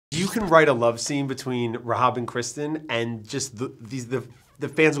you can write a love scene between Rob and Kristen, and just the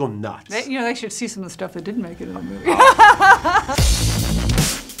fans go nuts. They should see some of the stuff that didn't make it in the movie.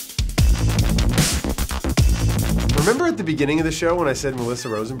 Remember at the beginning of the show when I said Melissa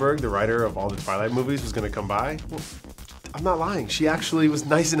Rosenberg, the writer of all the Twilight movies, was going to come by? Well, I'm not lying. She actually was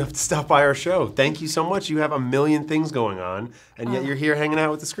nice enough to stop by our show. Thank you so much. You have a million things going on, and yet you're here hanging out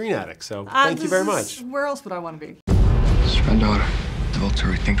with the Screen Addict. So thank you very much. Where else would I want to be? This is my daughter. The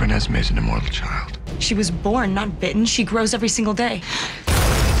Volturi think Renesmee is an immortal child. She was born, not bitten. She grows every single day.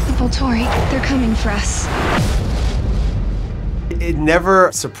 The Volturi, they're coming for us. It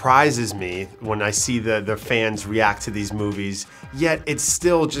never surprises me when I see the fans react to these movies, yet it's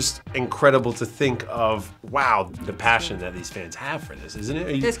still just incredible to think of, wow, the passion that these fans have for this, isn't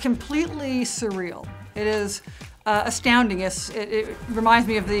it? It's completely surreal. It is astounding. It reminds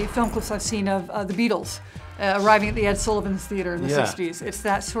me of the film clips I've seen of the Beatles arriving at the Ed Sullivan's Theater in the 60s. It's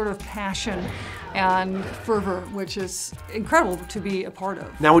that sort of passion and fervor, which is incredible to be a part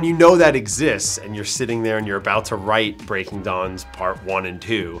of. Now, when you know that exists and you're sitting there and you're about to write Breaking Dawn's Part 1 and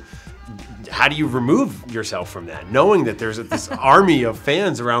 2, how do you remove yourself from that, knowing that there's this army of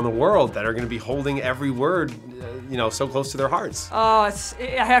fans around the world that are going to be holding every word, so close to their hearts? Oh, I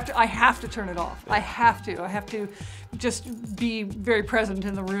have to turn it off. I have to just be very present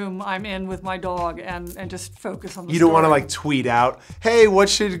in the room I'm in with my dog and just focus on the You don't want to like tweet out, hey, what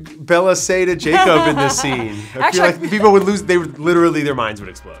should Bella say to Jacob in this scene? I feel like people would literally their minds would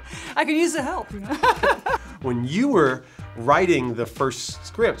explode. I could use the help. When you were writing the first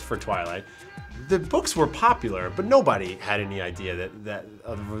script for Twilight, the books were popular, but nobody had any idea that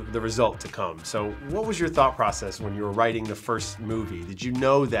of the result to come. So what was your thought process when you were writing the first movie? Did you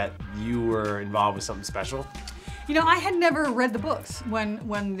know that you were involved with something special? I had never read the books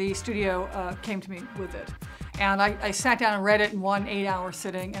when the studio came to me with it. And I sat down and read it in one 8-hour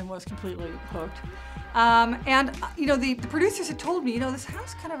sitting and was completely hooked. The producers had told me, this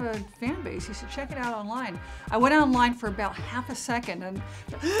has kind of a fan base. You should check it out online. I went online for about half a second, and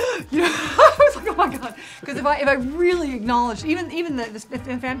I was like, oh my god! Because if I really acknowledged, even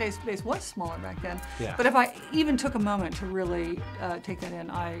the fan base was smaller back then. Yeah. But if I even took a moment to really take that in,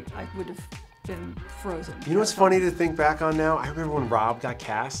 I would have been frozen. You know what's funny to think back on now? I remember when Rob got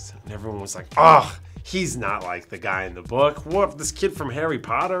cast, and everyone was like, ugh. He's not like the guy in the book. What, this kid from Harry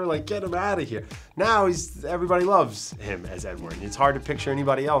Potter? Like, get him out of here. Now everybody loves him as Edward. It's hard to picture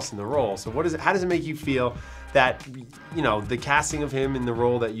anybody else in the role. So how does it make you feel that, the casting of him in the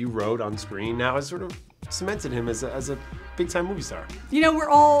role that you wrote on screen now has sort of cemented him as a big-time movie star? We're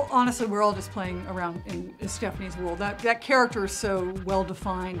all just playing around in Stephenie's world. That character is so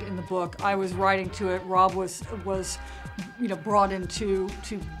well-defined in the book. I was writing to it. Rob was brought in to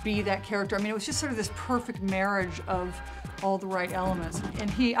be that character. It was just sort of this perfect marriage of all the right elements. And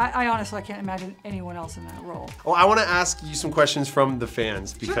I honestly can't imagine anyone else in that role. Well, I want to ask you some questions from the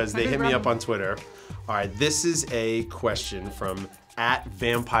fans because they hit me up on Twitter. All right, this is a question from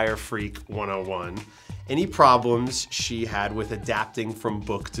 @VampireFreak101. Any problems she had with adapting from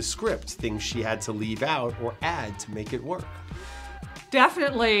book to script? Things she had to leave out or add to make it work?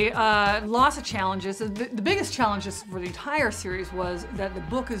 Definitely, lots of challenges. The biggest challenges for the entire series was that the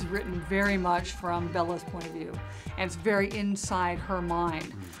book is written very much from Bella's point of view, and it's very inside her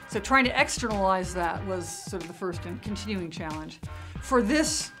mind. So trying to externalize that was sort of the first and continuing challenge. For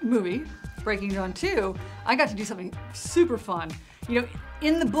this movie, Breaking Dawn 2, I got to do something super fun.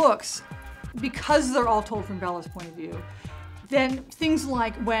 In the books, because they're all told from Bella's point of view, then things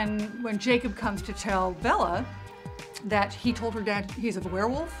like when Jacob comes to tell Bella that he told her dad he's a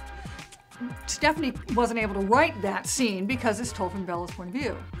werewolf, Stephenie wasn't able to write that scene because it's told from Bella's point of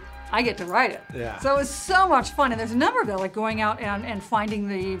view. I get to write it. Yeah. So it was so much fun, and there's a number of it, like going out and finding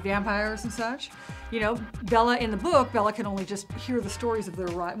the vampires and such. Bella in the book, Bella can only just hear the stories of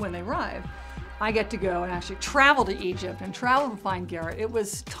when they arrive. I get to go and actually travel to Egypt and travel to find Garrett. It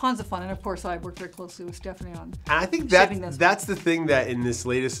was tons of fun, and of course I worked very closely with Stephenie on. And I think that's the thing that in this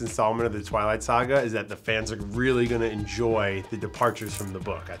latest installment of the Twilight Saga is that the fans are really going to enjoy the departures from the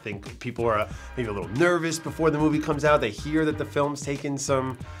book. I think people are maybe a little nervous before the movie comes out. They hear that the film's taken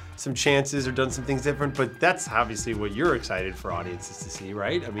some chances or done some things different, but that's obviously what you're excited for audiences to see,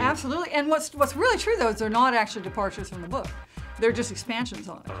 right? Absolutely. And what's really true though is they're not actually departures from the book. They're just expansions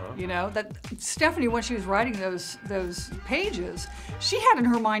on it. That Stephenie, when she was writing those pages, she had in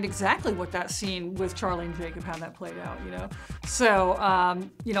her mind exactly what that scene with Charlie and Jacob, how that played out. So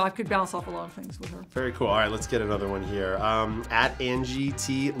I could bounce off a lot of things with her. Very cool. All right, let's get another one here.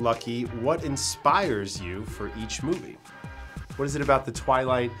 @AngieTLucky, what inspires you for each movie? What is it about the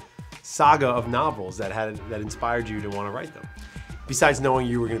Twilight Saga of novels that inspired you to want to write them? besides knowing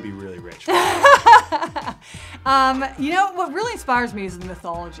you were going to be really rich? You know, what really inspires me is the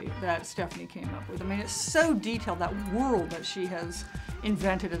mythology that Stephenie came up with. I mean, it's so detailed, that world that she has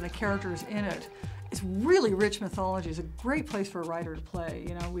invented and the characters in it. It's really rich mythology. It's a great place for a writer to play.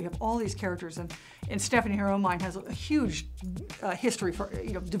 You know, we have all these characters, and Stephenie, her own mind, has a huge history for,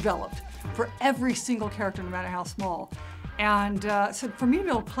 developed for every single character, no matter how small. And so for me to be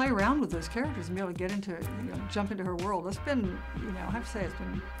able to play around with those characters and be able to get into, jump into her world, it's been, I have to say, it's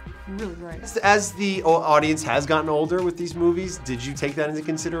been really great. As the audience has gotten older with these movies, did you take that into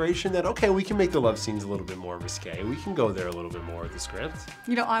consideration that, okay, we can make the love scenes a little bit more risque, we can go there a little bit more with the script?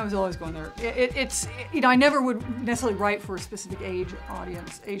 I was always going there. I never would necessarily write for a specific aged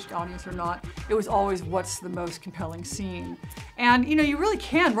audience or not. It was always what's the most compelling scene. And, you really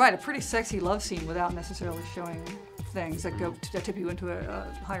can write a pretty sexy love scene without necessarily showing things that tip you into a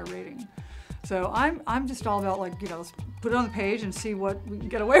higher rating. So I'm just all about, let's put it on the page and see what we can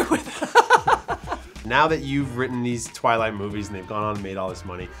get away with. Now that you've written these Twilight movies and they've gone on and made all this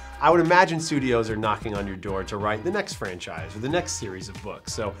money, I would imagine studios are knocking on your door to write the next franchise or the next series of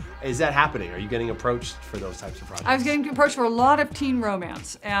books. So is that happening? Are you getting approached for those types of projects? I was getting approached for a lot of teen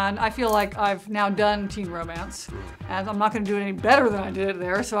romance, and I feel like I've now done teen romance, and I'm not going to do it any better than I did it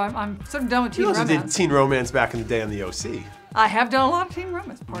there, so I'm sort of done with teen romance. You also did teen romance back in the day on the OC. I have done a lot of teen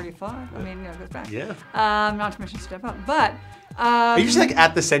romance. Party of Five. I mean, it goes back. Yeah. Not to mention Step Up, but. Are you just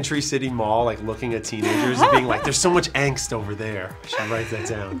at the Century City Mall, looking at teenagers and being like, there's so much angst over there. I should write that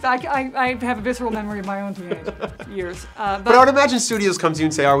down. I have a visceral memory of my own teenage years. But I would imagine studios come to you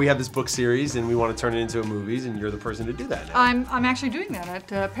and say, we have this book series and we want to turn it into a movies, and you're the person to do that now. I'm actually doing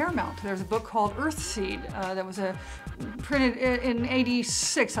that at Paramount. There's a book called Earthseed that was printed in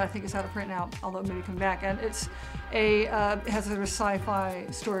 '86. I think it's out of print now, although it may come back. And it has a sci-fi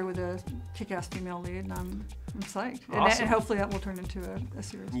story with a kick-ass female lead, and I'm psyched. Awesome. And hopefully that will turn into a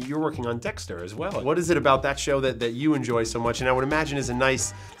series. You're working on Dexter as well. What is it about that show that you enjoy so much, and I would imagine is a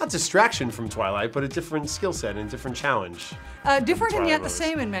nice, not distraction from Twilight, but a different skill set and a different challenge? Different and yet the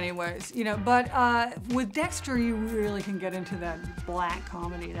same in many ways, but with Dexter you really can get into that black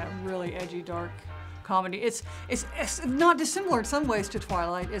comedy, that really edgy, dark comedy. It's not dissimilar in some ways to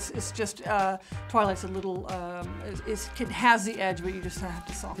Twilight. It's just Twilight's a little it has the edge, but you just have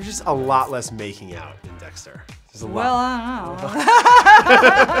to soften. There's just a lot less making out in Dexter. There's a lot. Well,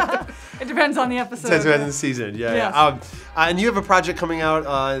 I don't know. It depends on the episode. It depends on the season. Yeah. Yes. Yeah. And you have a project coming out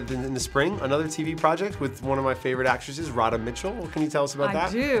in the spring, another TV project with one of my favorite actresses, Radha Mitchell. What can you tell us about that?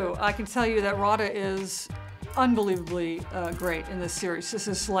 I do. I can tell you that Radha is unbelievably great in this series. This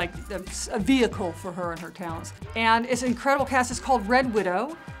is like a vehicle for her and her talents. And it's an incredible cast. It's called Red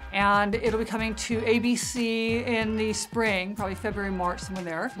Widow, and it'll be coming to ABC in the spring, probably February, March, somewhere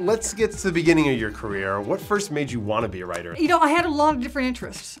there. Let's get to the beginning of your career. What first made you want to be a writer? I had a lot of different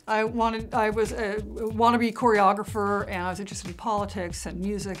interests. I was a wannabe choreographer, and I was interested in politics and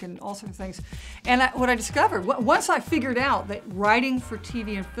music and all sorts of things. And what I discovered, once I figured out that writing for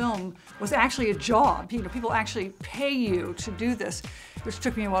TV and film was actually a job, people actually pay you to do this, which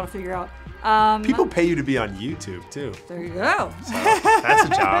took me a while to figure out. People pay you to be on YouTube, too. There you go. So, that's a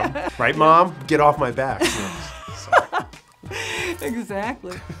job. Right, Mom? Get off my back. Sorry.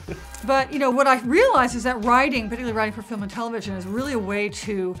 Exactly. But, what I realized is that writing, particularly writing for film and television, is really a way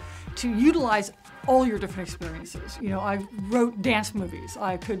to utilize all your different experiences. I wrote dance movies.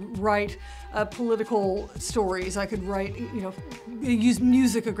 I could write political stories. I could write, use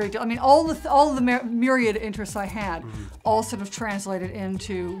music a great deal. I mean, all the myriad interests I had, all sort of translated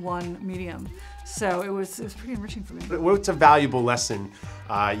into one medium. So it was pretty enriching for me. What's a valuable lesson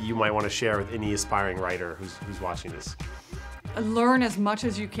you might want to share with any aspiring writer who's watching this? Learn as much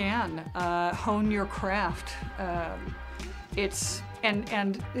as you can. Hone your craft.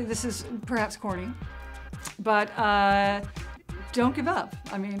 And this is perhaps corny, but don't give up.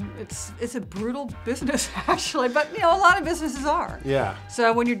 I mean, it's a brutal business actually, but a lot of businesses are. Yeah.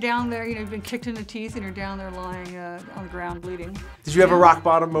 So when you're down there, you've been kicked in the teeth and you're down there lying on the ground bleeding. Did you have a rock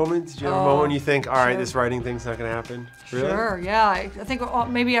bottom moment? Did you have a moment when you think, all right, this writing thing's not going to happen? Really? Sure, yeah. I think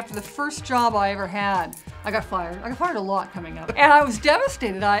maybe after the first job I ever had, I got fired. I got fired a lot coming up. And I was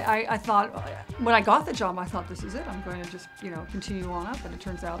devastated. I thought, when I got the job, I thought, this is it. I'm going to just, continue on up. And it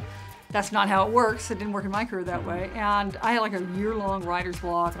turns out that's not how it works. It didn't work in my career that way. And I had like a year-long writer's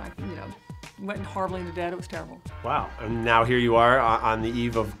block, and I, went horribly into debt. It was terrible. Wow. And now here you are on the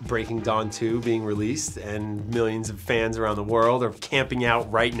eve of Breaking Dawn 2 being released, and millions of fans around the world are camping out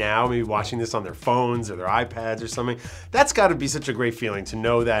right now, maybe watching this on their phones or their iPads or something. That's got to be such a great feeling to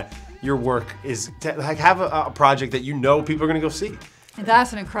know that your work is, have a project that people are going to go see.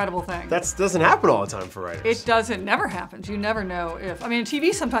 That's an incredible thing. That doesn't happen all the time for writers. It doesn't. Never happens. You never know if. I mean,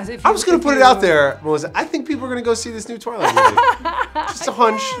 TV sometimes. If I was going to put it out there, Melissa. I think people are going to go see this new Twilight movie. Just a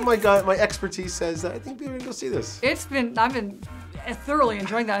hunch. My gut, my expertise says that I think people are going to go see this. I've been thoroughly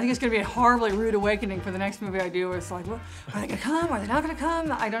enjoying that. I think it's going to be a horribly rude awakening for the next movie I do. Where it's like, well, are they going to come? Are they not going to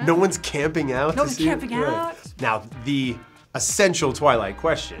come? I don't know. No one's camping out. No one's camping out. Right. Now, the essential Twilight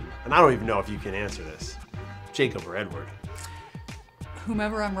question, and I don't even know if you can answer this: Jacob or Edward?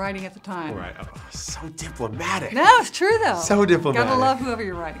 Whomever I'm writing at the time. Right. Oh, so diplomatic. No, it's true though. So diplomatic. Gotta love whoever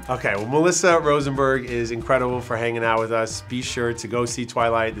you're writing. Okay, well, Melissa Rosenberg is incredible for hanging out with us. Be sure to go see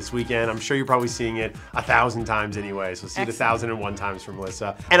Twilight this weekend. I'm sure you're probably seeing it 1,000 times anyway, so see it 1,001 times for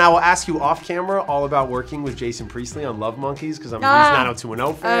Melissa. And I will ask you off camera all about working with Jason Priestley on Love Monkeys, because I'm a huge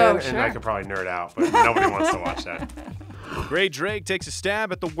 90210 fan, and I could probably nerd out, but nobody wants to watch that. Gray Drake takes a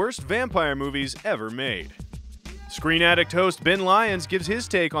stab at the worst vampire movies ever made. Screen Addict host Ben Lyons gives his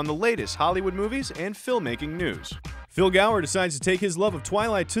take on the latest Hollywood movies and filmmaking news. Phil Gower decides to take his love of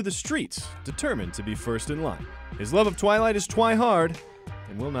Twilight to the streets, determined to be first in line. His love of Twilight is twi-hard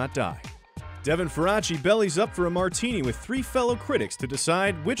and will not die. Devin Faraci bellies up for a martini with 3 fellow critics to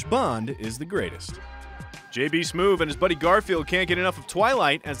decide which Bond is the greatest. JB Smoove and his buddy Garfield can't get enough of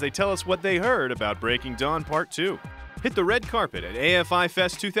Twilight as they tell us what they heard about Breaking Dawn Part 2. Hit the red carpet at AFI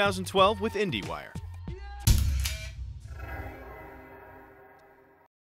Fest 2012 with IndieWire.